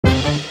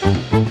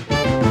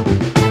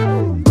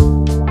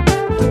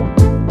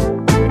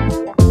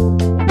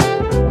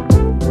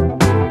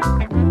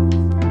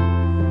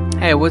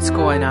what's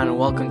going on, and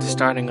welcome to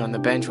Starting on the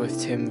Bench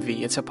with Tim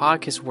V. It's a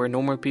podcast where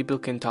normal people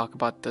can talk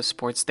about the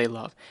sports they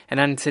love. And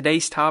on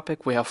today's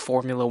topic, we have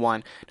Formula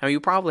One. Now, you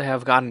probably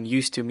have gotten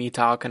used to me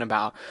talking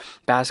about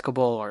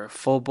basketball or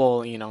football,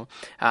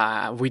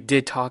 we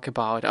did talk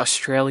about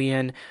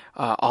Australian,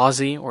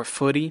 Aussie, or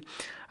footy.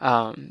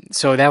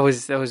 So that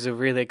was a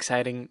really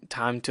exciting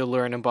time to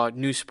learn about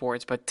new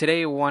sports. But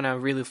today, we want to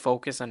really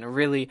focus on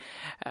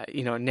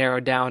narrow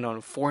down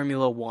on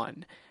Formula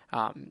One.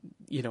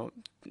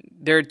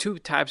 There are two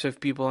types of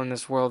people in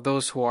this world: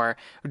 those who are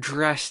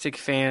drastic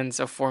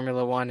fans of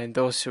Formula One and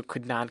those who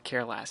could not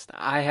care less.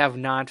 I have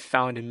not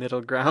found a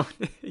middle ground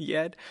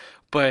yet,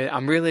 but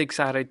I'm really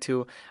excited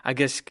to,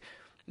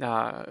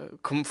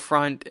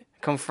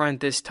 confront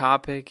this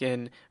topic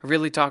and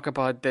really talk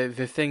about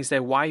the things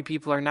that why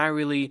people are not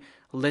really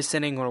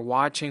listening or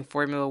watching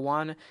Formula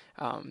One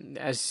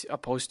as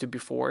opposed to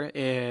before,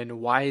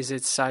 and why is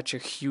it such a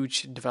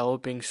huge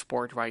developing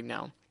sport right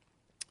now.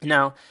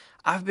 Now,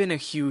 I've been a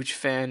huge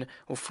fan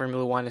of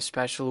Formula One,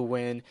 especially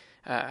when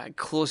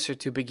closer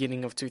to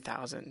beginning of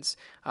 2000s.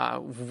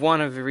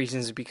 One of the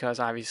reasons is because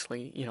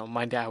obviously,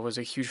 my dad was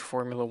a huge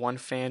Formula One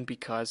fan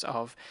because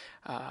of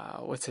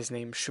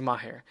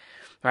Schumacher,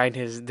 right?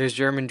 This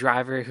German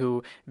driver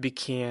who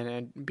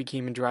became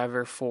a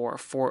driver for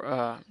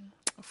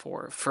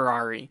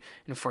Ferrari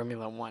in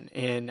Formula One.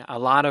 And a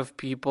lot of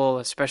people,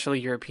 especially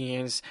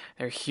Europeans,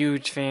 they're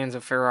huge fans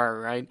of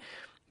Ferrari, right?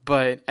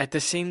 But at the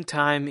same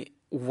time,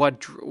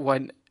 what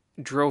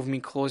drove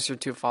me closer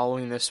to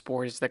following the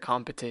sport is the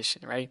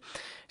competition, right?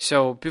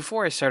 So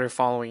before I started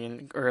following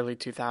in early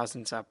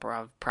 2000s,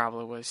 I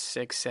probably was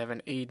 6,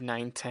 7, 8,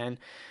 9, 10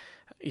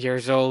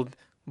 years old.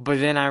 But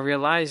then I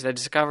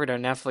discovered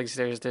on Netflix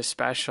there's this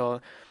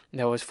special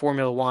that was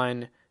Formula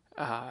One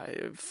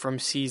from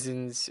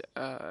seasons,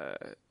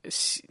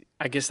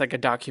 like a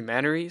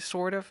documentary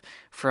sort of,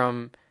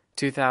 from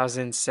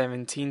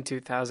 2017,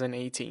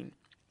 2018.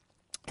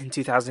 In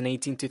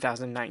 2018,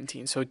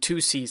 2019, so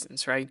 2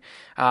 seasons, right?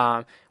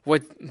 The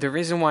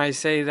reason why I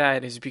say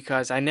that is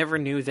because I never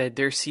knew that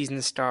their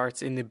season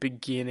starts in the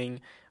beginning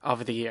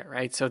of the year,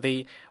 right? So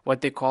what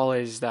they call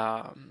is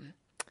the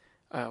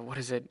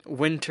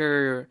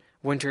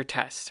winter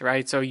test,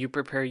 right? So you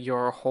prepare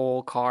your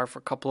whole car for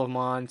a couple of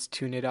months,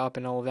 tune it up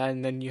and all that,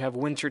 and then you have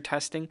winter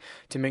testing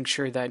to make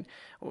sure that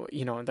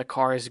the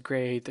car is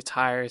great, the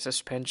tires,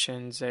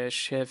 suspensions,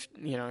 shift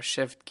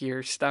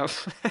gear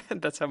stuff.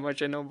 That's how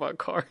much I know about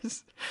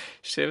cars.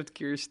 Shift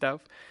gear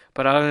stuff.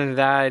 But other than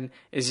that,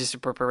 it's just a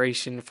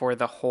preparation for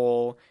the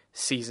whole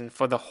season,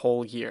 for the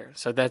whole year.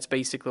 So that's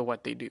basically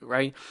what they do,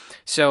 right?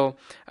 So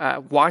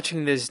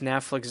watching this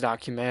Netflix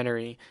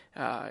documentary,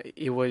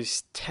 it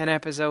was 10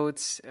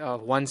 episodes,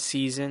 1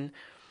 season.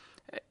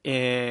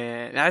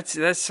 And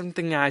that's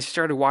something I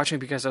started watching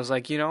because I was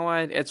like, you know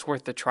what, it's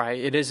worth a try.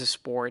 It is a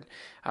sport.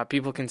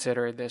 People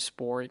consider it a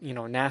sport.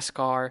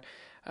 NASCAR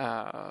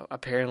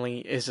apparently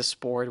is a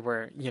sport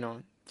where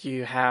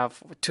you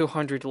have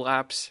 200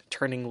 laps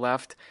turning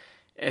left.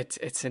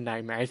 It's a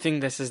nightmare. I think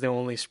this is the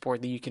only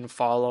sport that you can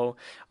follow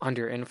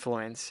under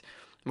influence,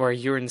 where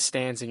you're in the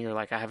stands and you're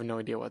like, I have no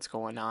idea what's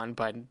going on,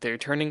 but they're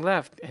turning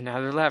left, and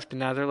now they're left, and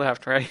now they're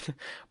left, right?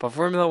 But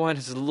Formula One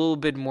is a little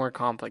bit more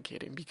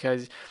complicated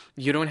because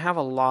you don't have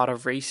a lot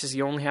of races.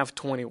 You only have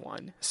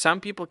 21.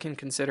 Some people can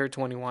consider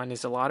 21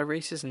 is a lot of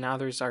races, and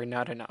others are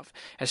not enough,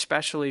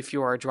 especially if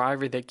you are a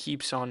driver that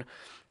keeps on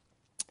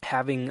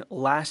having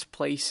last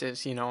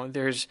places.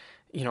 There's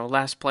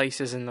last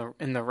places in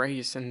the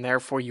race, and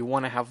therefore you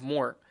want to have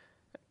more.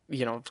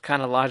 It's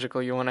kind of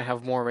logical. You want to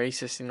have more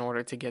races in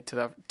order to get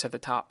to the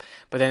top.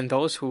 But then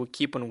those who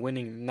keep on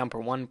winning number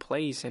 1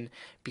 place and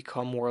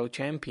become world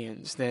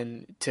champions,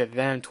 then to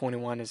them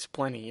 21 is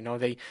plenty.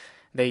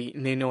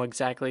 They know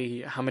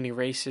exactly how many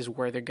races,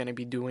 where they're going to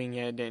be doing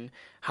it, and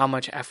how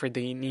much effort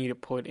they need to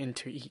put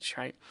into each,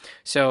 right?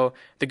 So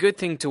the good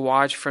thing to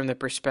watch from the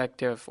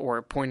perspective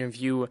or point of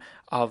view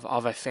of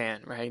a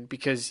fan, right?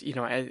 Because,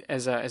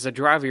 as a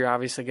driver, you're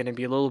obviously going to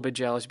be a little bit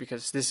jealous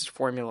because this is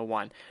Formula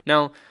One.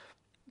 Now,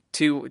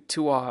 to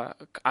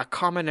a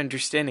common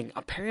understanding,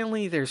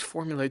 apparently there's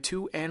Formula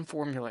 2 and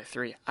Formula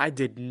 3. I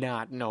did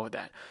not know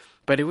that.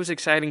 But it was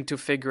exciting to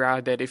figure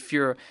out that if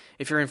you're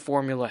in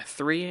Formula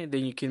 3,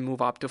 then you can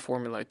move up to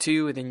Formula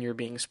 2, and then you're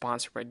being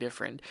sponsored by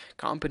different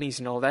companies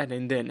and all that.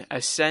 And then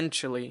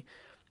essentially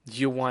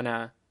you want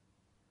to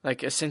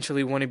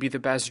be the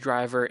best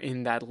driver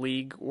in that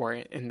league or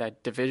in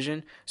that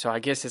division. So I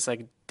guess it's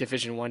like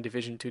Division 1,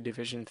 Division 2,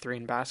 Division 3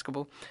 in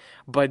basketball.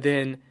 But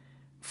then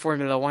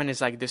Formula One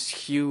is like this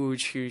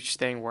huge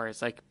thing where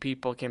it's like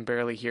people can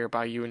barely hear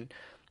about you in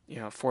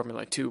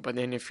Formula 2, but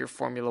then if you're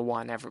Formula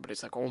 1,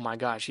 everybody's like, oh my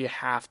gosh, you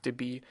have to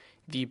be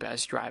the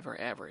best driver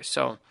ever.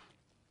 So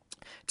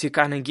to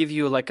kind of give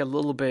you like a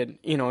little bit,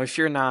 if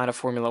you're not a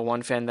Formula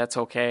 1 fan, that's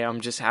okay.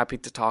 I'm just happy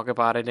to talk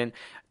about it. And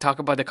talk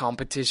about the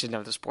competition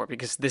of the sport,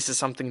 because this is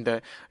something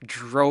that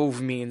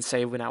drove me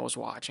insane when I was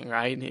watching,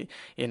 right?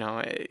 You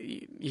know,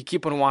 you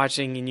keep on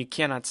watching and you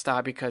cannot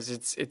stop, because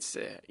it's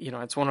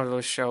one of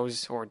those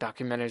shows or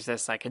documentaries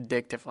that's like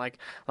addictive,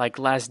 like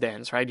Last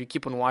Dance, right? You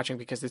keep on watching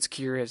because it's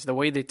curious. The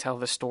way they tell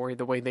the story,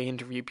 the way they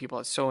interview people,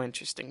 is so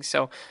interesting.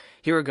 So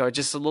here we go,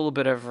 just a little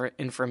bit of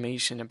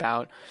information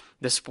about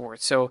the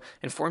sport. So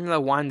in Formula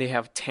One, they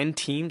have 10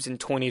 teams and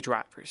 20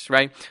 drivers,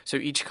 right? So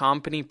each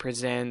company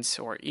presents,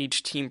 or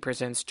each team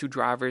presents, two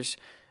drivers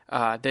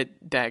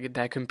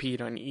that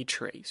compete on each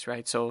race,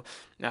 right? So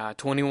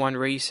 21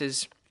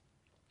 races.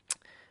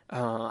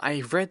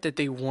 I read that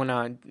they want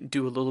to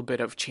do a little bit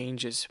of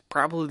changes.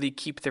 Probably they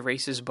keep the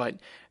races, but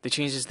the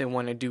changes they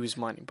want to do is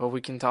money. But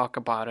we can talk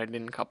about it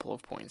in a couple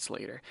of points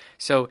later.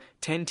 So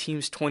 10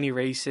 teams, 20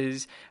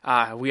 races.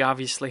 We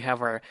obviously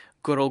have our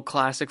good old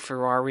classic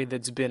Ferrari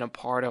that's been a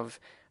part of,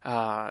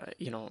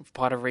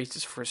 part of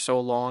races for so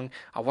long.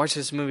 I watched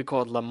this movie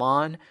called Le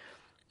Mans,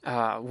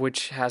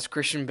 which has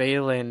Christian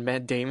Bale and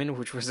Matt Damon,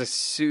 which was a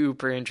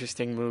super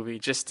interesting movie,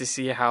 just to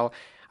see how,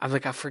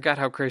 I forgot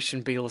how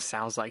Christian Bale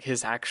sounds like,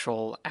 his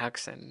actual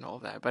accent and all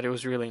that, but it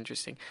was really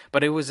interesting.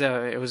 But it was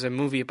a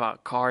movie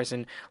about cars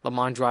and Le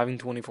Mans driving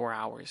 24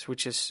 hours,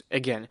 which is,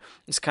 again,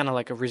 it's kind of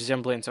like a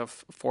resemblance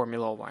of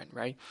Formula One,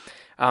 right?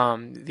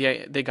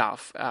 They got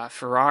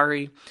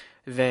Ferrari,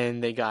 then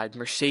they got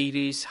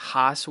Mercedes,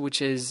 Haas,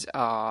 which is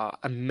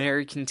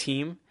American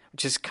team,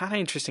 which is kind of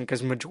interesting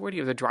because majority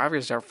of the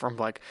drivers are from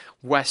like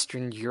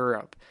Western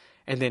Europe,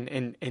 and then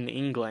in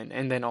England,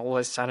 and then all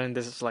of a sudden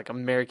this is like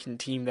American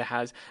team that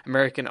has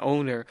American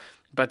owner,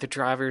 but the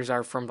drivers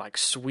are from like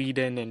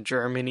Sweden and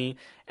Germany,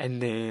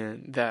 and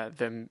then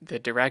the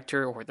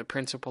director or the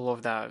principal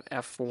of the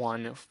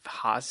F1 of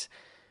Haas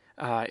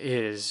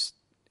is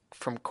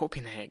from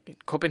Copenhagen,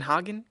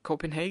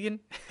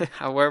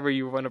 however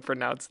you want to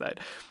pronounce that.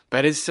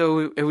 But it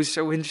was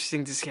so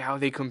interesting to see how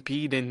they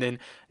compete, and then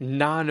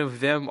none of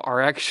them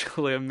are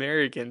actually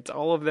Americans.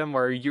 All of them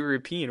are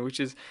European, which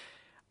is,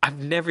 I've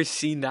never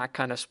seen that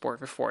kind of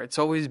sport before. It's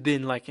always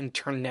been like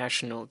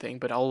international thing,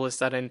 but all of a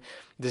sudden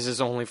this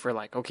is only for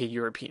like, okay,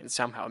 Europeans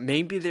somehow.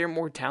 Maybe they're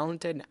more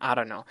talented, I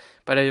don't know.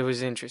 But it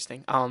was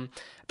interesting.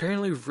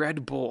 Apparently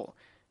Red Bull.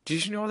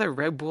 Did you know that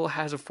Red Bull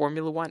has a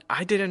Formula One?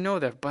 I didn't know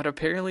that, but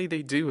apparently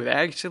they do. They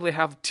actually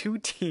have two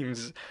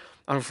teams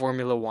on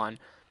Formula One,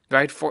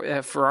 right?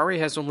 Ferrari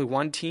has only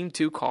one team,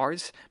 two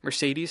cars.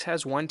 Mercedes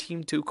has one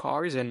team, two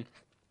cars, and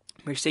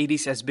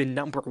Mercedes has been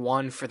number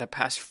one for the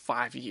past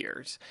 5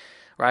 years,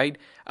 right?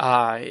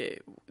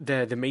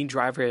 The main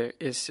driver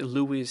is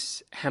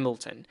Lewis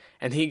Hamilton,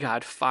 and he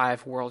got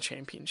 5 world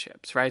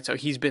championships, right? So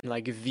he's been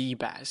like the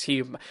best.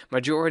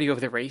 Majority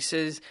of the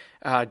races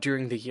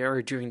during the year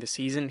or during the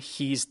season,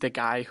 he's the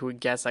guy who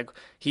gets like,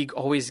 he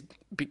always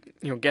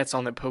gets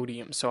on the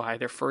podium, so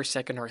either first,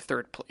 second, or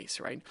third place,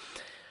 right?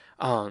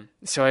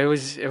 So it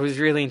was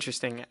really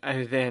interesting.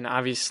 And then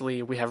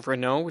obviously we have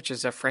Renault, which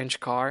is a French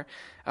car.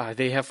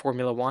 They have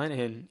Formula One,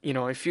 and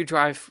if you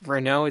drive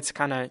Renault, it's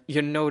kind of,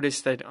 you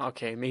notice that,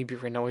 okay, maybe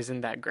Renault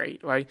isn't that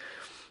great, right?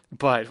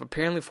 But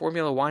apparently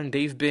Formula One,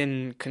 they've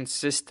been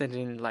consistent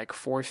in like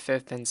 4th,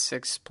 5th, and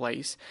 6th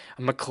place.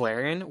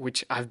 McLaren,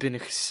 which I've been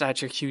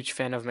such a huge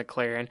fan of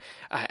McLaren,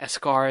 as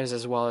cars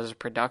as well as a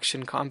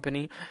production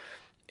company,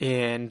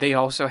 and they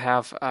also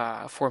have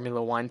a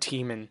Formula One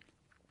team. And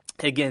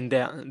again,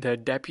 the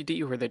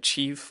deputy or the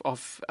chief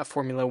of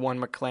Formula One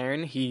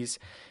McLaren, his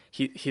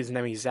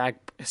name is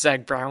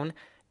Zach Brown,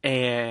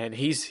 and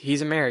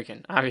he's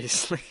American,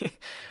 obviously.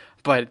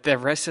 But the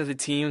rest of the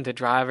team, the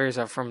drivers,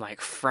 are from like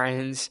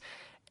France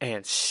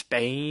and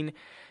Spain.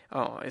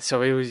 Oh,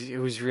 so it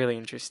was really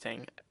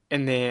interesting.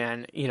 And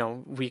then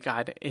we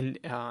got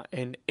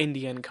an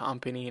Indian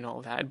company and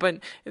all that. But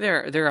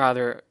there are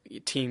other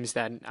teams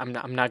that I'm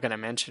not gonna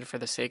mention for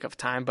the sake of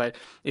time. But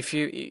if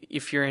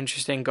you're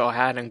interested, go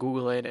ahead and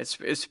Google it.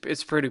 It's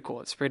pretty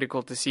cool. It's pretty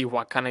cool to see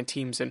what kind of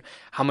teams and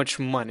how much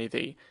money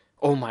they.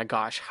 Oh my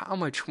gosh, how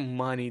much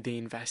money they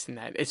invest in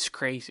that. It's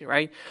crazy,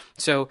 right?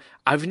 So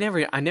I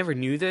never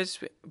knew this,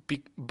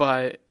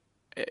 but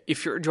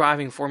if you're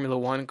driving a Formula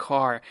One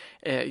car,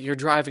 you're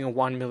driving a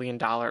 $1 million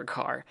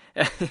car.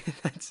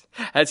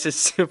 That's as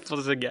simple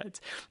as it gets.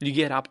 You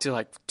get up to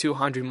like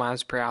 200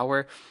 miles per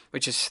hour,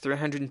 which is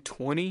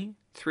 320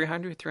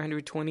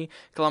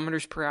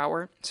 kilometers per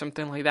hour,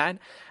 something like that.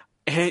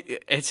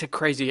 It's a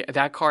crazy,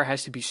 that car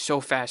has to be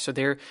so fast. So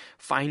they're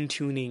fine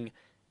tuning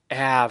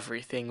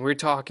everything. We're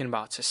talking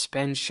about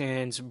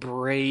suspensions,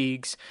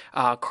 brakes,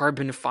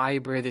 carbon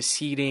fiber, the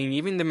seating,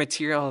 even the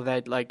material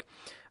that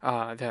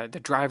the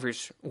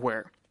drivers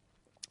wear.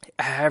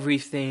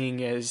 Everything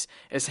is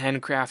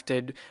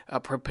handcrafted,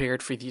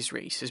 prepared for these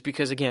races,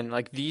 because again,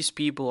 like, these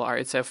people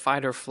it's a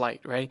fight or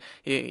flight, right?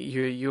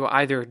 You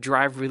either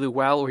drive really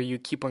well or you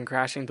keep on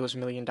crashing those $1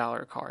 million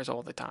cars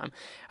all the time,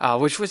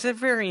 which was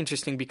very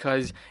interesting,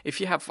 because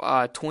if you have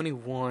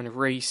 21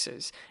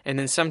 races, and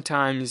then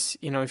sometimes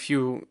if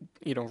you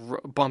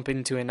bump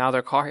into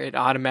another car, it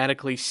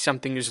automatically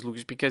something is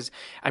loose, because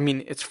I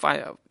mean it's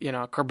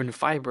carbon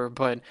fiber,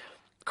 but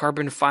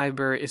carbon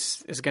fiber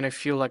is going to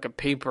feel like a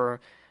paper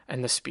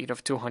and the speed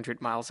of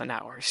 200 miles an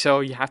hour. So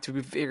you have to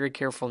be very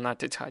careful not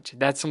to touch it.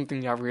 That's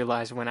something I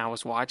realized when I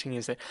was watching,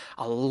 is that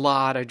a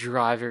lot of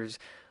drivers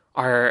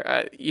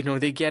are,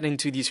 they get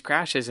into these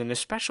crashes, and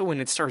especially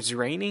when it starts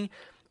raining.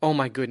 Oh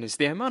my goodness,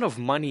 the amount of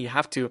money you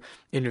have to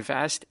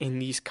invest in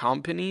these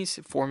companies,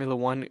 Formula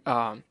One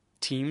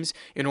teams,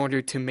 in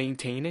order to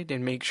maintain it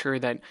and make sure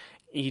that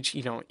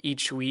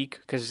each week,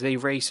 because they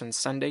race on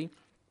Sunday,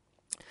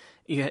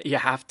 you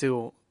have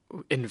to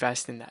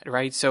invest in that,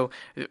 right? So,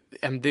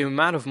 the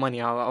amount of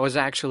money, I was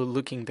actually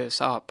looking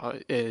this up,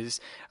 is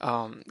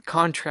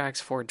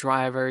contracts for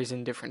drivers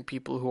and different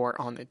people who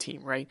are on the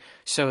team, right?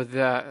 So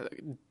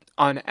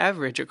on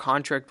average, a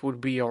contract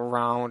would be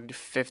around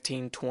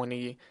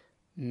 15-20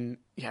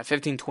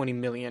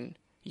 million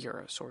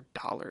euros or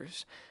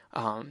dollars.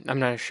 I'm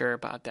not sure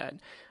about that.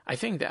 I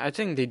think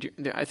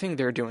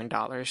they're doing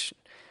dollars.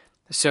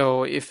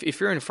 So if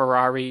you're in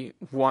Ferrari,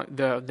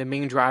 the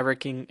main driver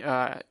can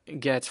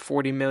gets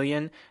 40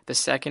 million. The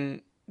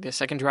second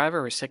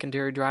driver or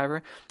secondary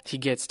driver, he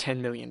gets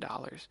 $10 million,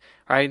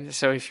 right?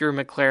 So if you're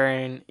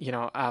McLaren,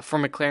 for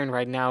McLaren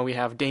right now we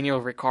have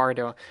Daniel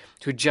Ricciardo,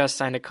 who just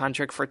signed a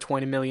contract for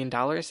 $20 million,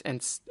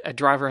 and a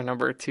driver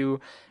number two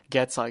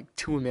gets like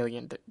 $2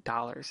 million,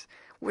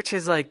 which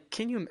is like,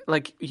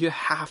 you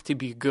have to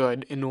be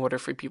good in order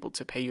for people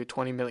to pay you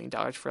 $20 million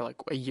for like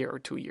a year or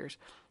 2 years.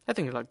 I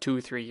think like 2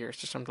 or 3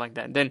 years or something like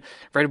that. Then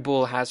Red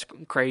Bull has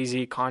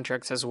crazy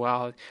contracts as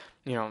well.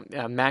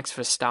 Max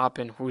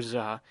Verstappen, who's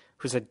a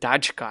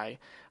Dutch guy.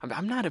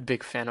 I'm not a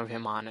big fan of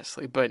him,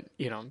 honestly, but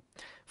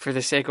for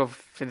the sake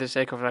of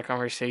the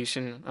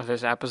conversation of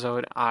this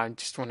episode, I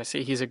just want to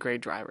say he's a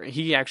great driver.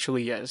 He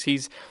actually is.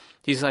 He's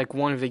like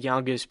one of the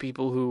youngest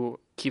people who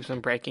keeps on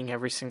breaking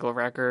every single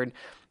record,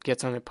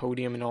 gets on the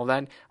podium and all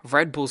that.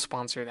 Red Bull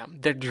sponsor them.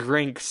 The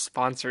drink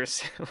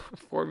sponsors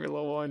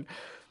Formula One.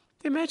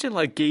 Imagine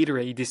like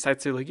Gatorade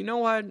decides to, like, you know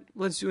what?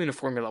 Let's do it in a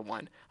Formula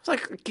One. I was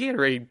like,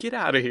 Gatorade, get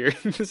out of here.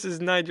 This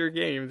is not your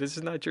game. This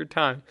is not your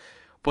time.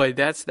 But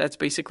that's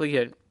basically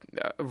it.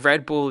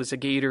 Red Bull is a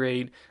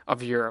Gatorade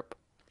of Europe.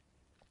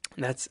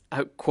 That's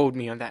quote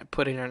me on that.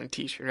 Put it on a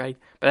T-shirt, right?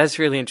 But that's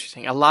really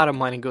interesting. A lot of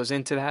money goes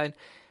into that.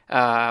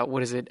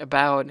 What is it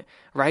about?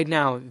 Right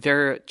now,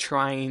 they're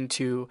trying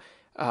to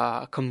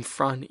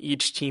confront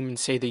each team and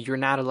say that you're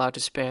not allowed to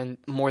spend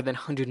more than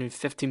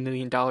 $150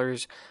 million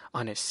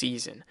on a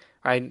season,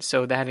 right?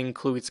 So that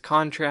includes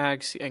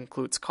contracts, it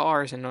includes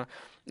cars and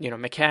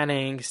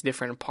mechanics,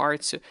 different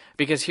parts.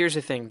 Because here's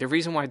the thing: the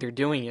reason why they're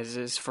doing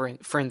is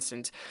for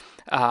instance,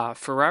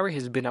 Ferrari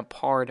has been a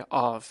part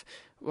of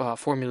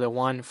Formula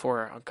One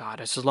for, oh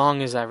God, as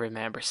long as I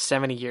remember,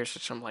 70 years or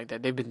something like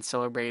that. They've been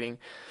celebrating.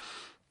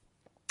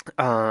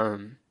 Oh,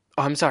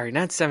 I'm sorry,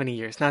 not 70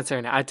 years, not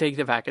 70. I take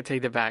that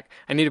back.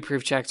 I need a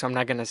proof check, so I'm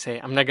not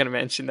gonna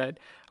mention that.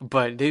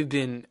 But they've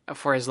been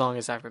for as long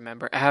as I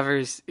remember.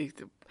 Average,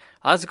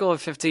 let's go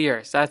with 50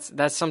 years.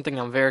 That's something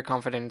I'm very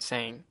confident in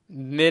saying.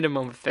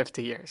 Minimum of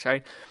 50 years,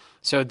 right?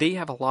 So they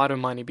have a lot of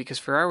money because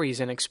Ferrari is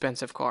an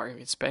expensive car.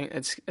 It's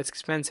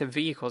expensive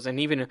vehicles, and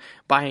even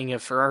buying a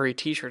Ferrari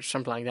T-shirt or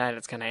something like that,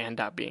 it's gonna end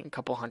up being a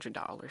couple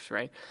 $100,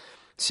 right?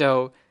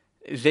 So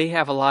they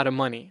have a lot of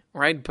money,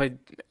 right? But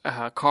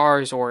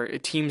cars or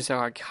teams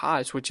like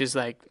Haas, which is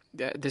like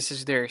this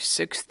is their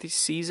sixth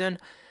season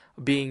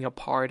being a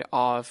part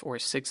of, or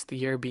sixth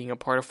year being a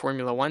part of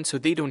Formula One, so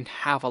they don't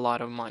have a lot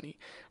of money,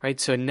 right?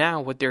 So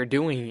now what they're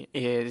doing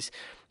is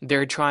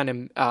they're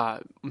trying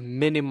to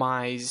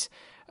minimize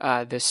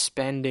the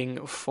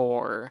spending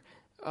for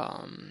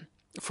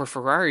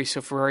Ferrari,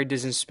 so Ferrari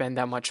doesn't spend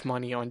that much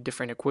money on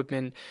different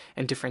equipment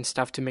and different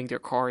stuff to make their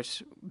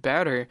cars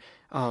better.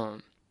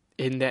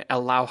 In that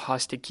allow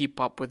us to keep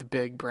up with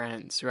big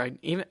brands, right?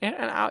 Even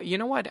you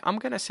know what? I'm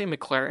gonna say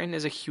McLaren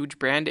is a huge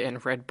brand,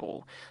 and Red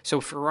Bull.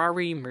 So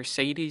Ferrari,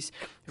 Mercedes,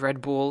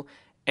 Red Bull,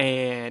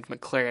 and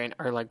McLaren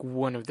are like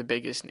one of the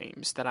biggest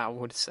names that I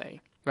would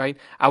say, right?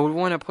 I would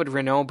want to put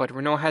Renault, but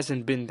Renault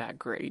hasn't been that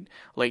great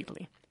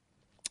lately.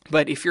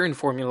 But if you're in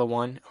Formula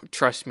One,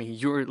 trust me,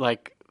 you're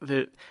like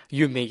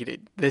you made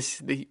it.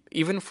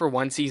 Even for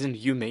one season,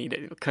 you made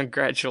it.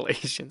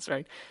 Congratulations,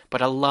 right? But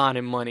a lot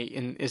of money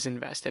is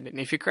invested, and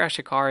if you crash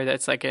a car,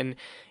 that's like an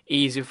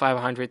easy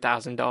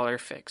 $500,000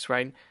 fix,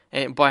 right?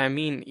 And by I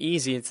mean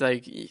easy, it's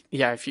like,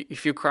 yeah,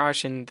 if you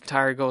crash and the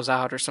tire goes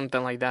out or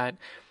something like that,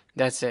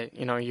 that's it.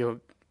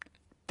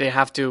 They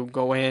have to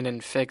go in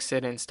and fix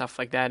it and stuff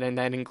like that, and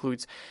that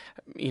includes,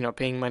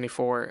 paying money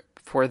for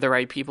the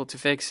right people to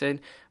fix it,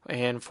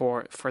 and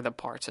for the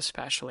parts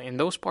especially, and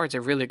those parts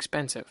are really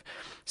expensive.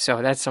 So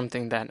that's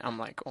something that I'm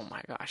like, oh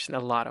my gosh, a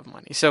lot of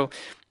money. So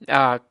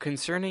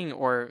concerning,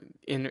 or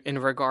in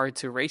regard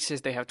to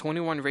races, they have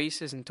 21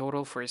 races in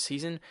total for a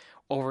season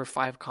over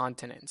 5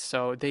 continents.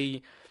 So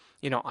they,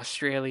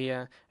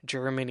 Australia,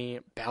 Germany,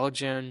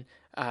 Belgium,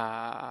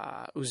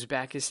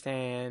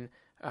 Uzbekistan.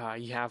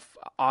 You have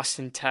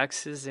Austin,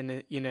 Texas in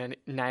the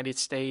United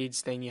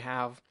States. Then you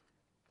have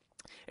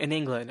in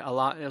England. A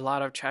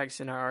lot of tracks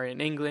are in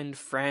England,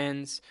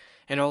 France,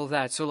 and all of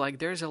that. So like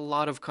there's a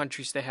lot of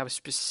countries that have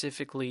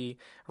specifically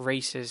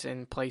races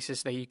and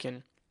places that you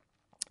can,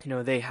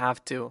 they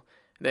have to,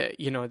 that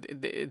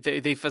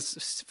they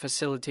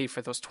facilitate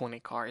for those 20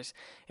 cars,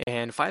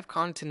 and five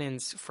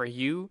continents for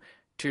you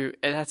to,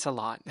 that's a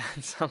lot.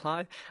 That's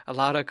a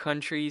lot of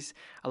countries,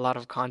 a lot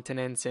of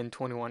continents, and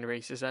 21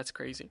 races. That's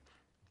crazy.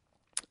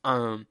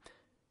 um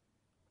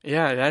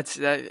yeah, that's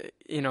that.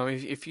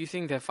 If you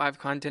think that five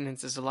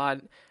continents is a lot,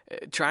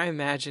 try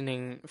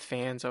imagining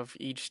fans of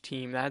each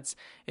team. That's,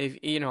 if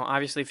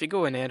obviously if you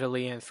go in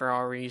Italy and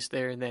Ferrari's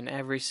there, then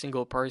every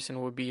single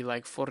person would be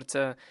like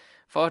Forza,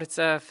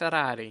 Forza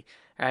Ferrari,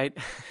 right?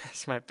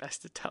 That's my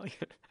best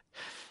Italian,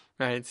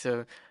 right?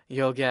 So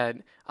you'll get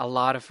a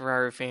lot of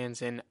Ferrari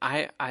fans, and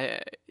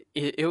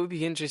it would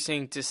be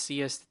interesting to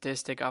see a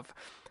statistic of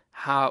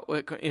how,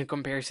 in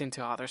comparison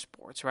to other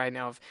sports right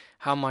now, of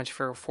how much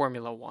for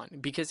Formula One.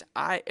 Because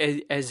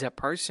as a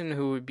person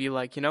who would be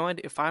like, you know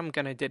what, if I'm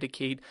gonna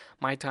dedicate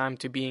my time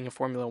to being a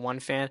Formula One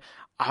fan,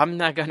 I'm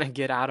not gonna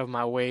get out of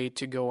my way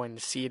to go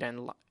and see it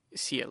and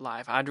see it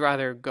live. I'd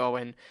rather go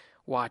and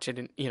watch it,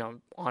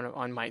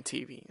 on my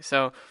TV.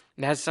 So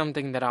that's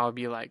something that I would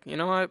be like, you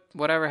know what,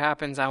 whatever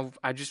happens,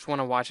 I just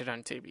want to watch it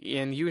on TV.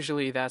 And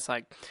usually that's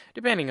like,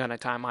 depending on the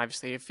time,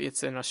 obviously, if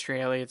it's in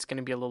Australia, it's going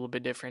to be a little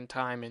bit different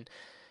time, and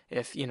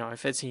if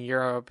it's in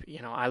Europe,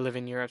 I live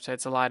in Europe, so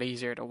it's a lot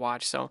easier to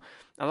watch. So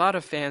a lot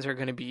of fans are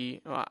going to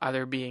be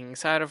either being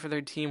excited for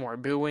their team or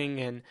booing,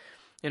 and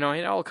it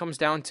all comes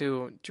down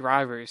to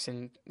drivers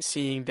and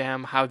seeing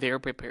them how they're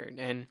prepared.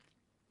 And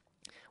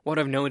what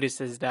I've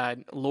noticed is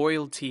that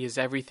loyalty is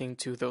everything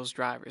to those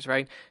drivers,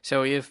 right?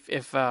 So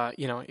if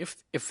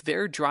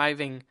they're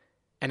driving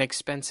an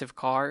expensive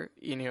car,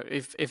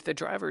 if the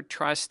driver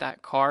trusts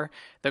that car,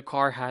 the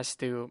car has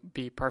to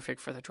be perfect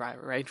for the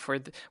driver, right? For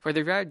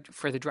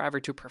the driver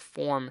to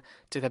perform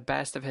to the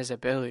best of his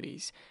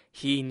abilities,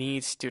 he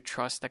needs to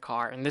trust the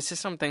car. And this is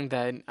something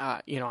that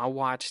I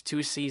watched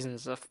 2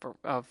 seasons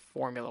of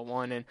Formula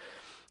One, and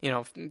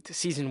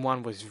season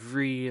one was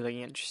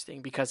really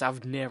interesting because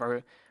I've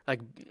never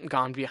like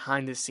gone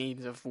behind the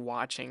scenes of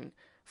watching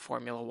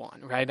Formula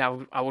One, right?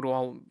 I would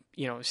all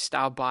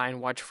stop by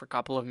and watch for a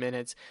couple of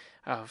minutes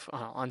of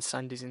on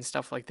Sundays and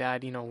stuff like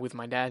that, with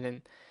my dad.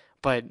 And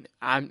but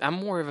I'm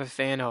more of a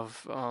fan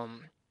of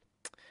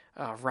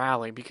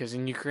rally, because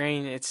in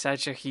Ukraine it's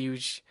such a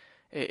huge,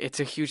 it's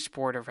a huge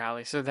sport of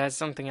rally. So that's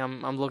something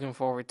I'm looking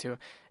forward to.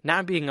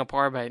 Not being a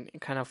part,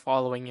 but kind of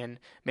following and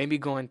maybe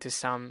going to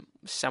some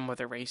of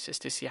the races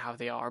to see how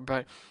they are.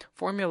 But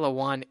Formula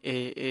One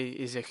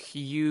is a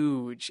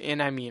huge,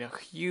 and I mean a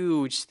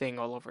huge thing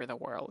all over the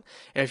world.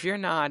 If you're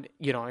not,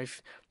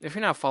 if you're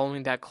not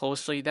following that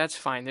closely, that's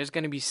fine. There's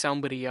going to be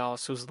somebody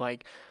else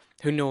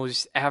who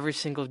knows every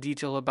single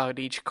detail about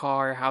each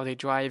car, how they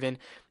drive. And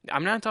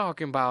I'm not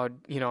talking about,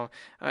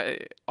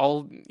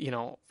 old,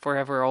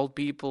 forever old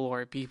people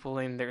or people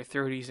in their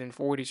 30s and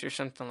 40s or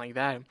something like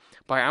that.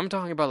 But I'm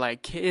talking about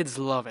like kids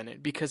loving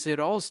it, because it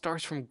all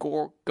starts from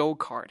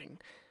go-karting.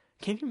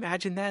 Can you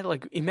imagine that?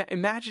 Like,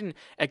 imagine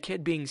a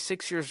kid being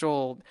 6 years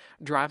old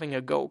driving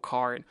a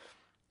go-kart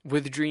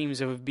with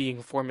dreams of being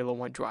a Formula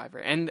One driver.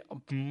 And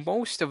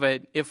most of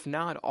it, if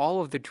not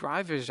all of the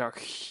drivers, are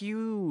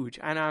huge,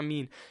 and I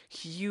mean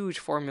huge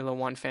Formula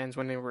One fans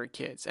when they were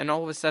kids. And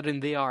all of a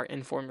sudden they are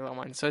in Formula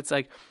One. So it's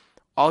like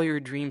all your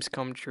dreams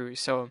come true.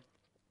 So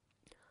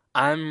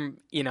I'm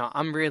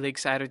really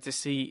excited to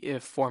see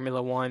if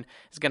Formula One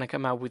is gonna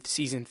come out with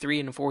season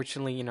three.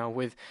 Unfortunately,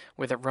 with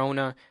the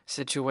Rona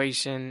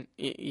situation,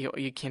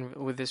 you can,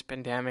 with this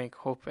pandemic.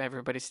 Hope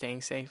everybody's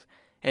staying safe.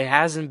 It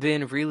hasn't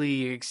been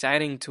really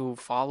exciting to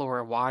follow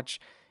or watch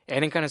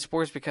any kind of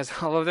sports because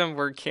all of them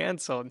were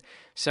canceled.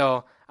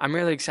 So I'm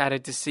really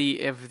excited to see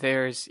if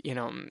there's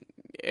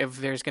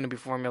gonna be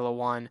Formula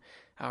One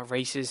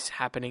races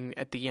happening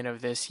at the end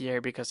of this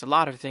year, because a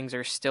lot of things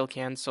are still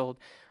canceled.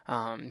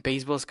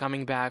 Baseball's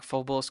coming back,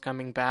 football's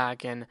coming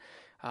back, and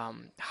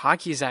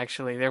hockey's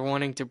actually, they're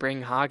wanting to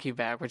bring hockey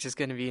back, which is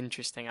going to be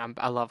interesting.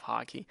 I love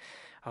hockey.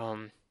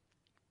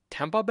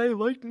 Tampa Bay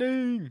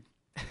Lightning!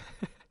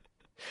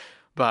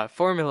 But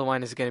Formula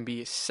One is going to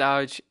be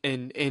such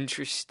an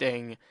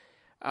interesting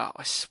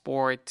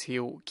sport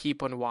to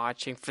keep on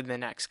watching for the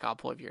next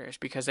couple of years,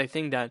 because I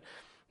think that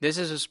this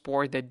is a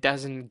sport that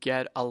doesn't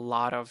get a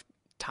lot of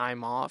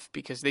time off,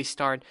 because they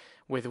start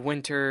with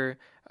winter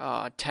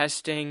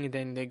testing,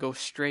 then they go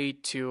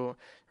straight to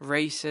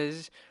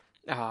races.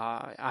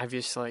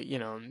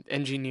 Obviously,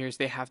 engineers,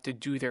 they have to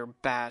do their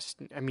best.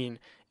 I mean,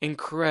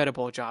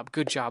 incredible job.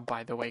 Good job,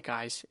 by the way,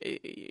 guys.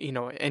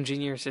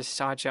 Engineers is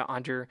such a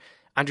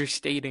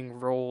understating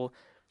role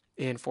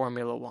in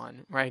Formula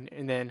One, right?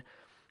 And then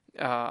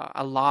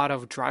a lot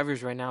of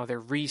drivers right now, they're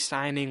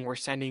re-signing or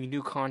signing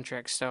new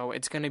contracts, so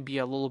it's going to be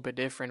a little bit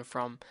different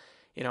from,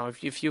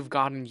 if you've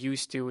gotten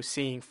used to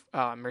seeing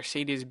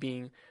Mercedes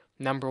being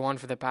number one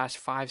for the past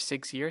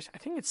 5-6 years. I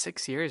think it's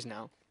 6 years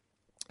now,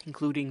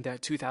 including the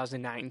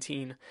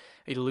 2019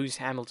 Lewis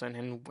Hamilton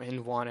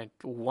and won it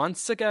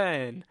once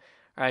again,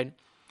 right?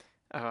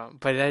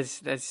 But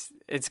that's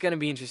it's gonna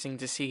be interesting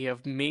to see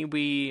if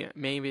maybe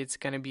it's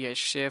gonna be a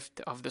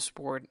shift of the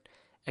sport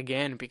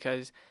again,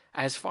 because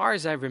as far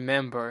as I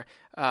remember,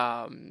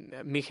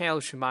 Michael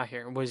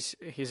Schumacher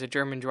he's a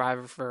German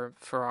driver for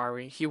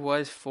Ferrari. He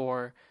was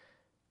for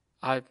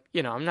I'm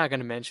not going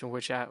to mention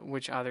which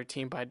other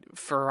team, but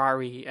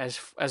Ferrari as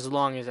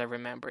long as I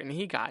remember, and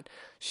he got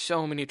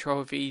so many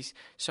trophies,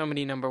 so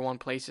many number one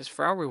places.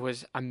 Ferrari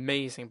was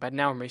amazing, but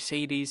now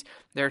Mercedes,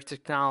 their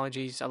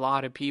technologies, a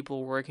lot of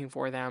people working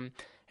for them,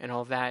 and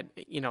all that.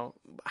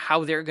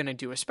 How they're going to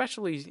do,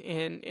 especially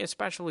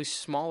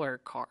smaller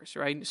cars,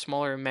 right?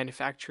 Smaller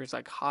manufacturers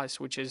like Haas,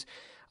 which is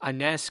a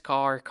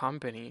NASCAR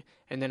company,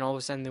 and then all of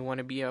a sudden they want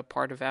to be a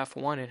part of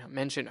F1, and I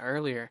mentioned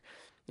earlier.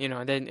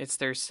 Then it's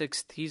their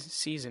sixth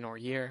season or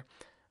year.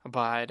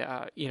 But,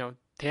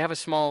 they have a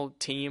small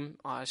team,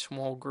 a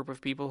small group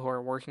of people who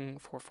are working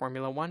for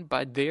Formula One,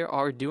 but they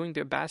are doing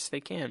the best they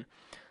can.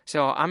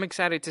 So I'm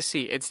excited to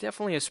see. It's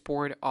definitely a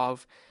sport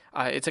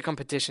it's a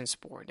competition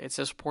sport. It's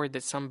a sport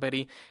that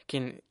somebody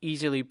can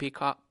easily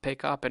pick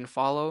up and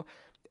follow.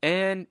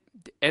 And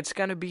it's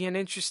going to be an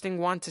interesting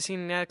one to see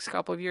in the next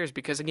couple of years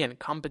because, again,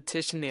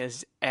 competition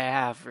is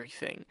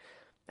everything.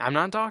 I'm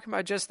not talking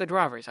about just the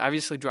drivers.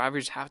 Obviously,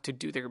 drivers have to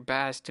do their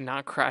best to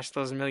not crash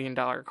those $1 million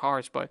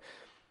cars, but,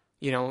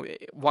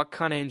 what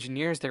kind of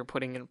engineers they're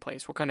putting in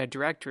place, what kind of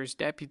directors,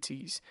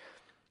 deputies,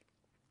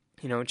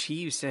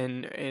 chiefs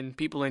and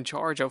people in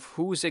charge of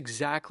who's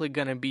exactly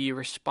going to be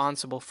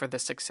responsible for the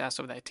success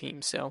of that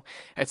team. So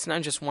it's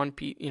not just one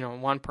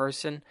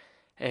person.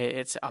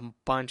 It's a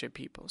bunch of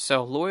people.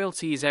 So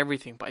loyalty is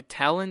everything, but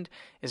talent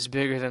is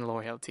bigger than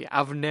loyalty.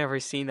 I've never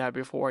seen that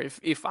before.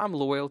 If I'm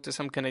loyal to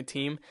some kind of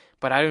team,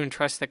 but I don't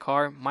trust the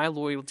car, my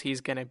loyalty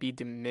is going to be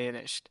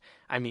diminished.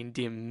 I mean,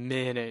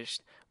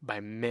 diminished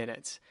by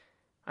minutes.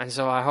 And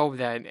so I hope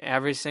that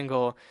every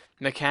single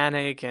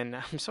mechanic, and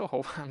I'm so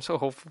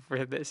hopeful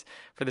for this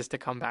to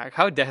come back.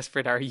 How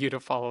desperate are you to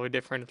follow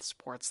different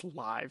sports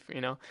live,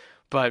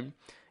 But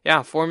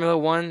yeah, Formula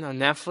One on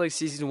Netflix,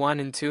 season 1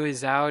 and 2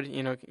 is out.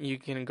 You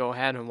can go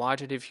ahead and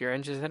watch it if you're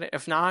interested.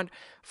 If not,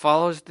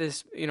 follow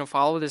this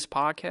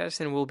podcast,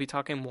 and we'll be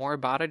talking more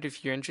about it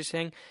if you're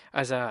interested.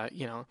 As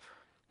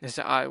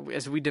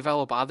we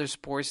develop other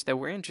sports that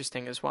were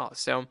interesting as well.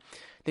 So,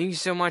 thank you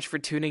so much for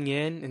tuning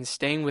in and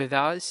staying with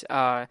us.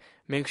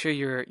 Make sure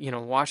you're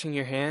washing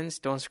your hands.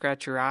 Don't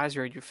scratch your eyes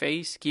or your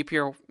face. Keep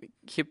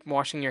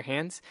washing your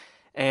hands,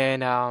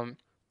 and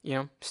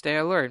stay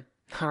alert.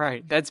 All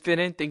right, that's been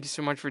it. Thank you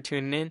so much for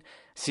tuning in.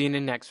 See you in the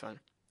next one.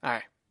 All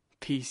right,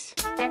 peace.